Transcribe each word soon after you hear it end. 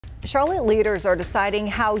Charlotte leaders are deciding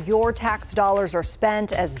how your tax dollars are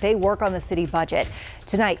spent as they work on the city budget.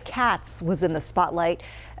 Tonight, cats was in the spotlight.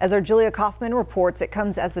 As our Julia Kaufman reports, it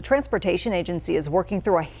comes as the transportation agency is working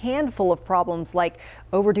through a handful of problems like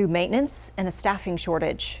overdue maintenance and a staffing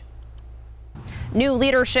shortage. New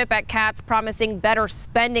leadership at CATS promising better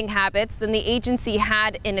spending habits than the agency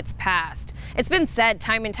had in its past. It's been said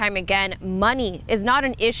time and time again, money is not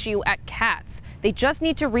an issue at CATS. They just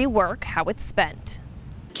need to rework how it's spent.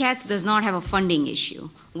 CATS does not have a funding issue.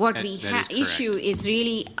 What we issue is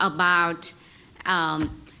really about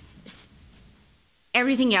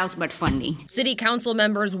everything else but funding. City council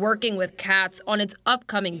members working with CATS on its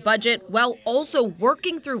upcoming budget while also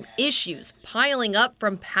working through issues piling up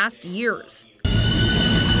from past years,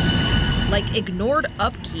 like ignored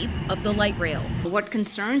upkeep of the light rail. What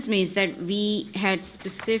concerns me is that we had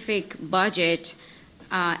specific budget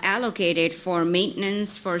allocated for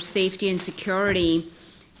maintenance, for safety and security,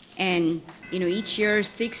 and each year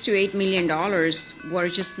 $6 to $8 million were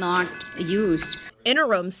just not used.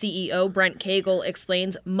 Interim CEO Brent Cagle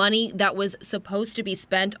explains money that was supposed to be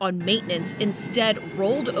spent on maintenance instead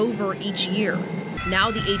rolled over each year.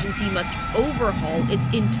 Now the agency must overhaul its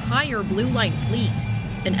entire Blue Line fleet,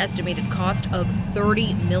 an estimated cost of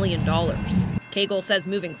 $30 million. Cagle says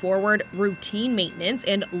moving forward, routine maintenance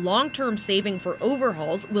and long-term saving for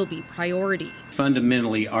overhauls will be priority.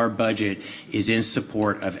 Fundamentally, our budget is in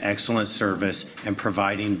support of excellent service and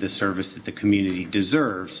providing the service that the community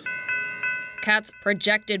deserves. CAT's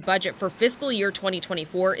projected budget for fiscal year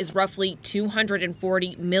 2024 is roughly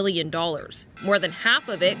 $240 million. More than half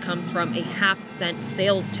of it comes from a half-cent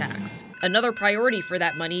sales tax. Another priority for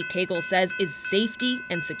that money, Cagle says, is safety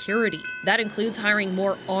and security. That includes hiring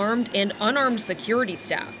more armed and unarmed security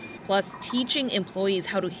staff, plus teaching employees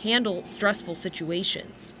how to handle stressful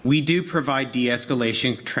situations. We do provide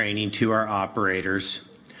de-escalation training to our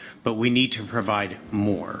operators, but we need to provide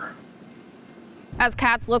more. As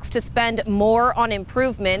CATS looks to spend more on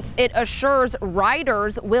improvements, it assures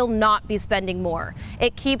riders will not be spending more.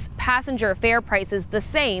 It keeps passenger fare prices the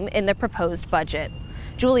same in the proposed budget.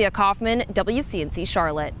 Julia Kaufman, WCNC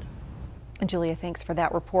Charlotte. And Julia, thanks for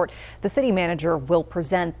that report. The city manager will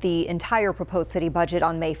present the entire proposed city budget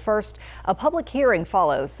on May 1st. A public hearing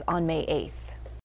follows on May 8th.